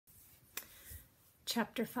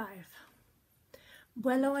Chapter 5.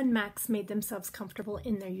 Buelo and Max made themselves comfortable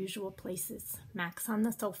in their usual places, Max on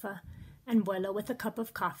the sofa, and Buelo with a cup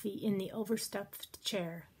of coffee in the overstuffed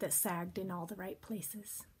chair that sagged in all the right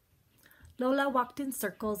places. Lola walked in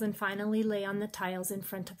circles and finally lay on the tiles in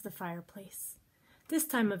front of the fireplace. This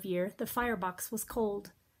time of year, the firebox was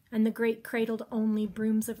cold, and the grate cradled only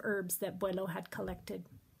brooms of herbs that Buelo had collected.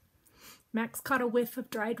 Max caught a whiff of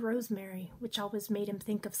dried rosemary, which always made him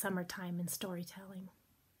think of summertime and storytelling.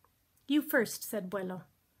 "You first," said Buelo.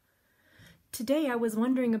 "Today I was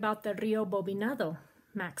wondering about the Rio Bobinado."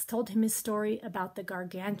 Max told him his story about the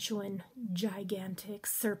gargantuan, gigantic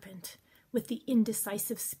serpent with the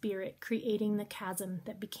indecisive spirit creating the chasm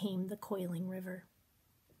that became the coiling river.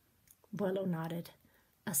 Buelo nodded.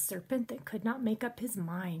 A serpent that could not make up his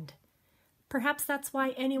mind. Perhaps that's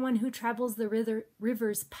why anyone who travels the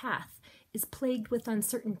river's path is plagued with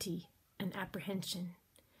uncertainty and apprehension,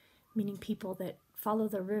 meaning people that follow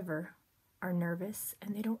the river are nervous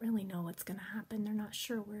and they don't really know what's going to happen. They're not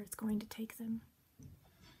sure where it's going to take them.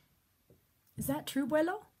 "Is that true,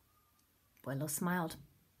 Buelo?" Buelo smiled.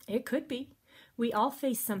 "It could be. We all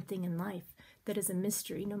face something in life that is a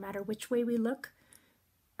mystery no matter which way we look,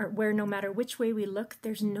 or where no matter which way we look,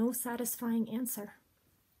 there's no satisfying answer."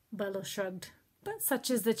 Buelo shrugged. "But such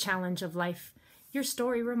is the challenge of life. Your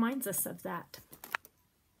story reminds us of that."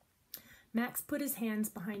 Max put his hands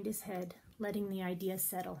behind his head, letting the idea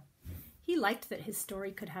settle. He liked that his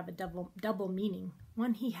story could have a double meaning,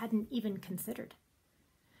 one he hadn't even considered.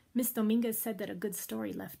 Miss Dominguez said that a good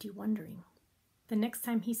story left you wondering. The next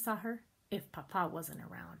time he saw her, if Papa wasn't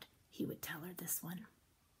around, he would tell her this one.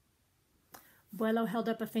 Buelo held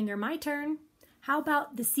up a finger. "My turn. How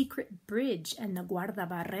about the secret bridge and the Guarda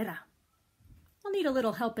Barrera?" "I'll need a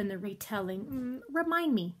little help in the retelling.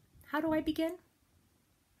 Remind me, how do I begin?"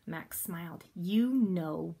 Max smiled. "You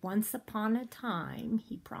know, once upon a time,"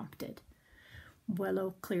 he prompted.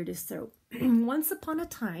 Buelo cleared his throat. "Once upon a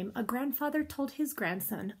time, a grandfather told his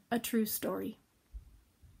grandson a true story."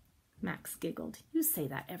 Max giggled. "You say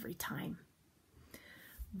that every time."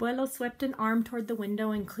 Buelo swept an arm toward the window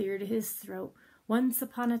and cleared his throat. "Once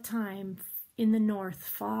upon a time, in the north,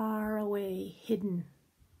 far away, hidden,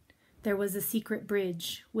 there was a secret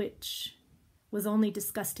bridge, which was only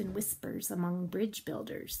discussed in whispers among bridge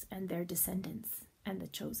builders and their descendants and the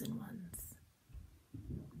chosen ones."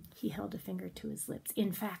 He held a finger to his lips.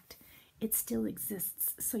 "In fact, it still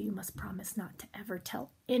exists, so you must promise not to ever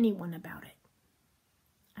tell anyone about it."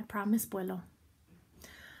 "I promise, Buelo."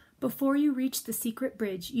 "Before you reach the secret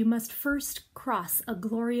bridge, you must first cross a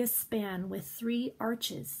glorious span with 3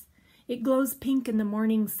 arches. It glows pink in the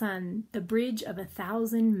morning sun, the bridge of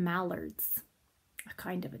 1,000 mallards, a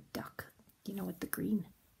kind of a duck, you know, with the green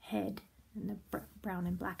head and the brown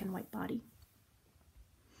and black and white body."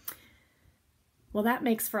 "Well, that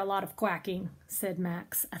makes for a lot of quacking," said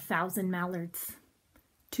Max. 1,000 mallards.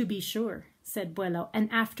 "To be sure," said Buelo.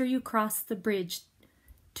 "And after you cross the bridge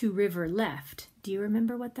to river left, do you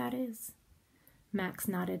remember what that is?" Max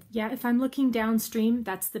nodded. "Yeah, if I'm looking downstream,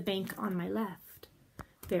 that's the bank on my left."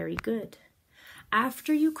 "Very good.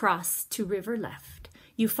 After you cross to river left,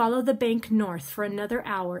 you follow the bank north for another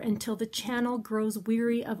hour until the channel grows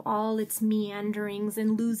weary of all its meanderings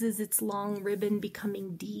and loses its long ribbon,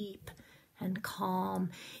 becoming deep and calm.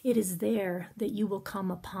 It is there that you will come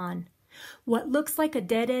upon what looks like a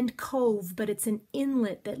dead-end cove, but it's an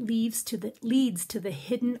inlet that leads to the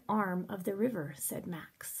hidden arm of the river," said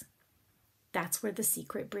Max. "That's where the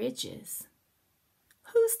secret bridge is."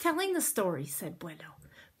 "Who's telling the story?" said Buelo.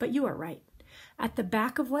 "But you are right. At the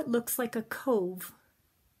back of what looks like a cove,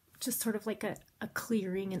 just sort of like a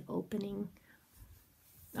clearing, an opening,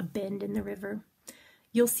 a bend in the river,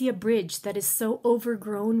 you'll see a bridge that is so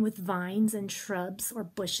overgrown with vines and shrubs or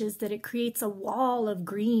bushes that it creates a wall of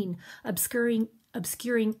green,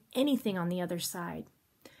 obscuring anything on the other side.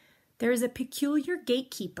 There is a peculiar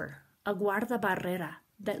gatekeeper, a Guarda Barrera,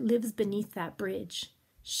 that lives beneath that bridge.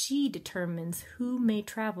 She determines who may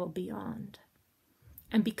travel beyond.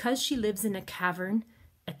 And because she lives in a cavern,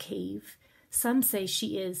 a cave, some say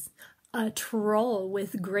she is a troll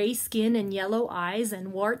with gray skin and yellow eyes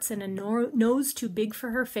and warts and a nose too big for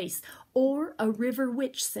her face. Or a river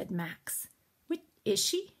witch," said Max. "Is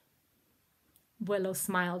she?" Buelo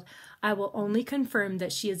smiled. "I will only confirm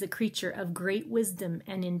that she is a creature of great wisdom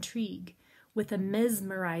and intrigue, with a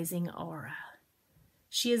mesmerizing aura.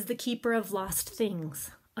 She is the keeper of lost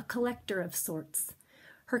things, a collector of sorts.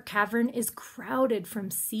 Her cavern is crowded from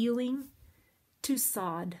ceiling to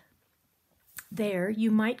sod. There you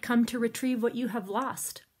might come to retrieve what you have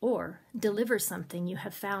lost, or deliver something you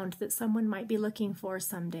have found that someone might be looking for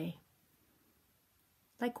someday."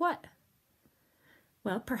 "Like what?"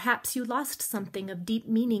 Well, perhaps you lost something of deep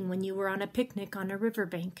meaning when you were on a picnic on a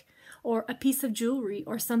riverbank, or a piece of jewelry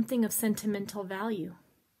or something of sentimental value.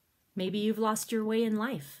 Maybe you've lost your way in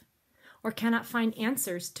life, or cannot find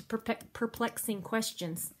answers to perplexing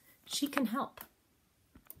questions. She can help.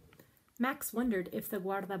 Max wondered if the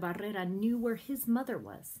guardabarrera knew where his mother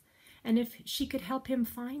was, and if she could help him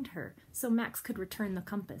find her so Max could return the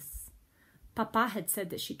compass. Papa had said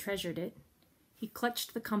that she treasured it. He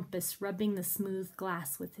clutched the compass, rubbing the smooth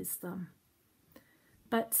glass with his thumb.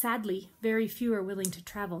 But sadly, very few are willing to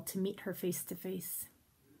travel to meet her face to face.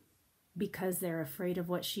 Because they're afraid of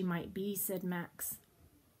what she might be, said Max.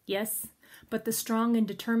 Yes, but the strong and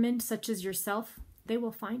determined, such as yourself, they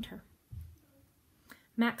will find her.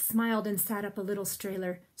 Max smiled and sat up a little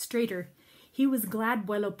straighter. He was glad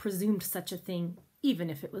Buelo presumed such a thing, even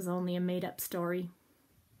if it was only a made-up story.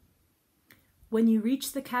 When you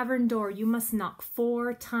reach the cavern door, you must knock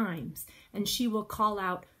 4 times, and she will call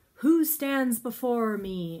out, "Who stands before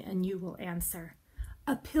me?" And you will answer,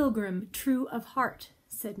 "A pilgrim true of heart,"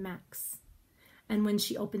 said Max. And when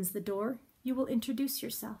she opens the door, you will introduce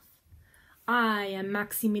yourself. "I am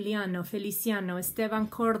Maximiliano Feliciano Esteban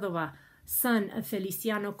Cordova, son of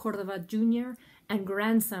Feliciano Cordova Jr. and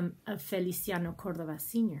grandson of Feliciano Cordova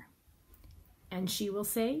Sr." And she will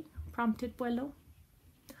say, prompted Buelo,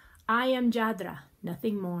 "I am Yadra,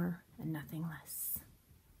 nothing more and nothing less."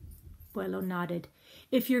 Buelo nodded.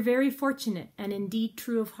 If you're very fortunate and indeed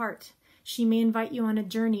true of heart, she may invite you on a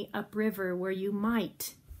journey upriver where you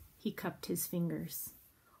might, he cupped his fingers,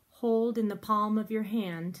 hold in the palm of your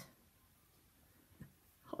hand,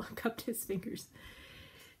 cupped his fingers,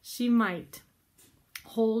 she might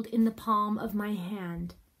hold in the palm of my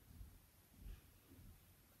hand,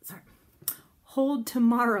 hold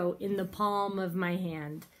tomorrow in the palm of my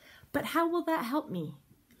hand. But how will that help me?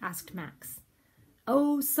 Asked Max.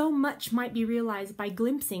 Oh, so much might be realized by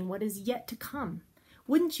glimpsing what is yet to come.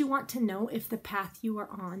 Wouldn't you want to know if the path you are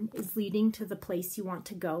on is leading to the place you want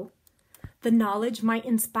to go? The knowledge might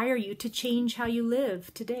inspire you to change how you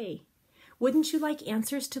live today. Wouldn't you like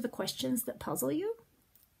answers to the questions that puzzle you?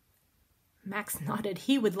 Max nodded.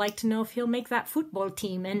 He would like to know if he'll make that football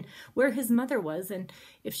team and where his mother was and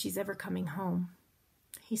if she's ever coming home.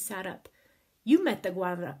 He sat up. You met the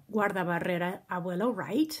guardabarrera, abuelo,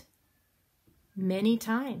 right? Many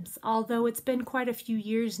times, although it's been quite a few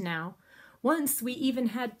years now. Once we even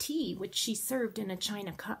had tea, which she served in a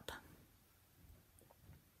china cup.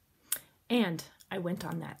 And I went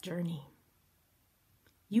on that journey.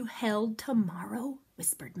 You held tomorrow?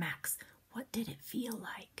 Whispered Max. What did it feel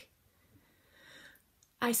like?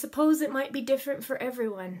 I suppose it might be different for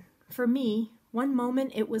everyone. For me, one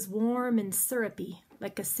moment it was warm and syrupy,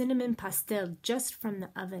 like a cinnamon pastel just from the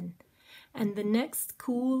oven, and the next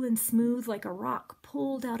cool and smooth like a rock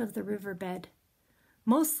pulled out of the riverbed.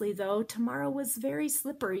 Mostly, though, tomorrow was very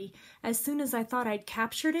slippery. As soon as I thought I'd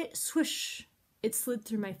captured it, swoosh, it slid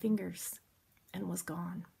through my fingers and was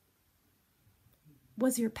gone.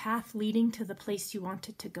 Was your path leading to the place you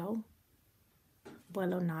wanted to go?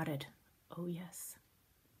 Buelo nodded. Oh, yes.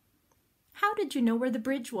 How did you know where the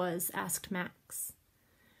bridge was? Asked Max.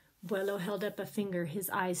 Buelo held up a finger, his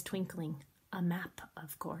eyes twinkling. A map,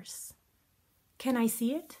 of course. Can I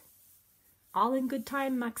see it? All in good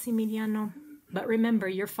time, Maximiliano. But remember,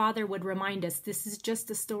 your father would remind us this is just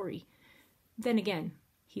a story. Then again,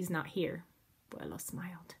 he's not here. Buelo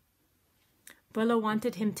smiled. Buelo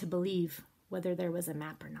wanted him to believe, whether there was a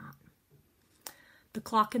map or not. The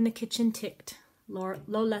clock in the kitchen ticked.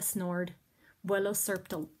 Lola snored. Buelo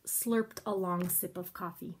slurped a long sip of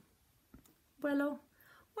coffee. Buelo,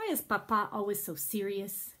 why is Papa always so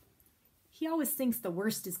serious? He always thinks the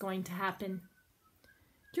worst is going to happen.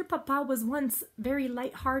 Your Papa was once very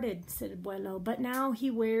light-hearted, said Buelo, but now he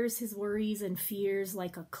wears his worries and fears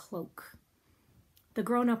like a cloak. The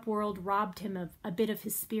grown-up world robbed him of a bit of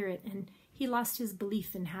his spirit, and he lost his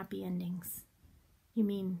belief in happy endings. You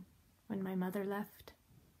mean when my mother left?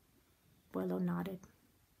 Buelo nodded.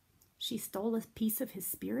 She stole a piece of his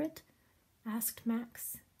spirit? Asked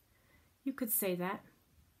Max. You could say that.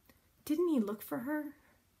 Didn't he look for her?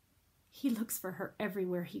 He looks for her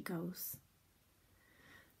everywhere he goes.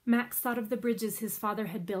 Max thought of the bridges his father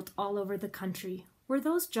had built all over the country. Were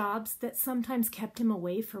those jobs that sometimes kept him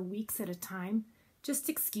away for weeks at a time just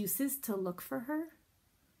excuses to look for her?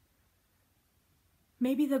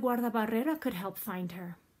 Maybe the guardabarrera could help find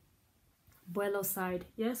her. Buelo sighed.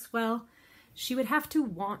 Yes, well, she would have to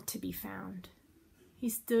want to be found. He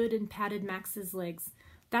stood and patted Max's legs.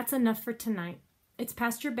 That's enough for tonight. It's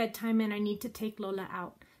past your bedtime and I need to take Lola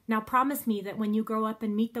out. Now promise me that when you grow up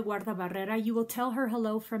and meet the guardabarrera, you will tell her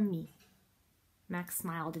hello from me. Max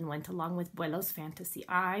smiled and went along with Buelo's fantasy.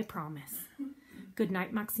 I promise. Good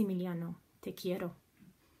night, Maximiliano. Te quiero.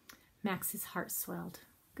 Max's heart swelled.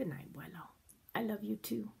 Good night, Buelo. I love you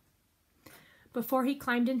too. Before he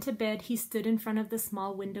climbed into bed, he stood in front of the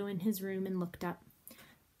small window in his room and looked up.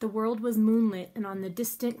 The world was moonlit, and on the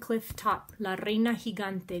distant cliff top, La Reina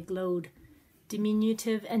Gigante glowed,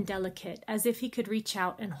 diminutive and delicate, as if he could reach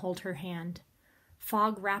out and hold her hand.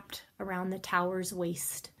 Fog wrapped around the tower's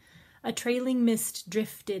waist. A trailing mist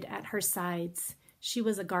drifted at her sides. She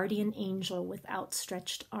was a guardian angel with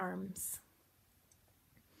outstretched arms.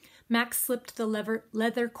 Max slipped the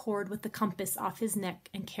leather cord with the compass off his neck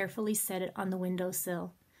and carefully set it on the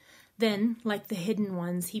windowsill. Then, like the hidden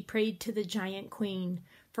ones, he prayed to the giant queen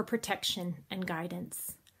for protection and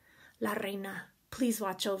guidance. La Reina, please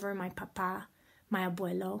watch over my papa, my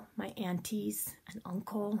abuelo, my aunties, and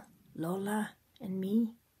uncle, Lola, and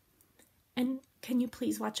me. And can you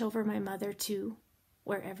please watch over my mother too,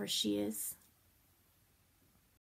 wherever she is?